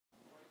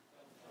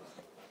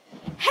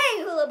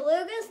La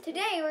Belugas.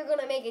 Today we're going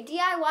to make a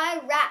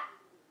DIY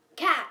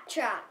cat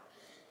trap.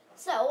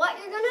 So what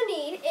you're going to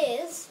need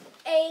is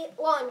a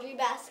laundry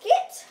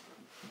basket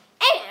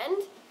and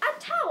a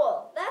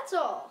towel. That's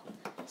all.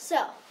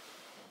 So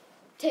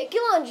take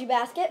your laundry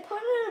basket, put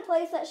it in a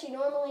place that she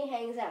normally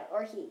hangs out,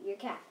 or he, your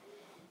cat.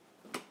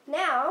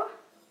 Now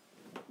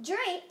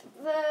drape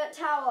the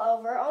towel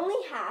over only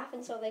half,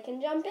 and so they can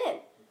jump in.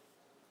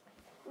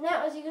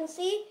 Now, as you can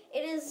see,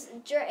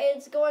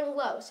 it's going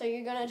low, so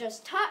you're going to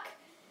just tuck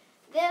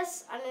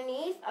this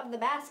underneath of the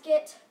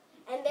basket,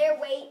 and their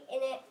weight in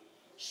it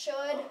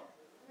should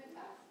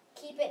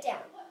keep it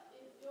down.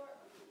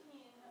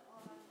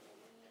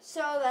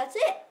 So that's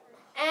it,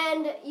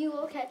 and you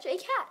will catch a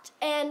cat.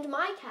 And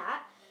my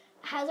cat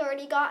has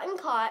already gotten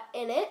caught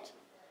in it,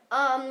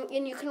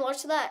 and you can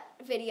watch that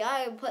video.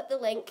 I will put the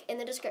link in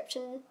the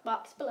description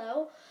box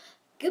below.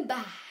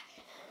 Goodbye.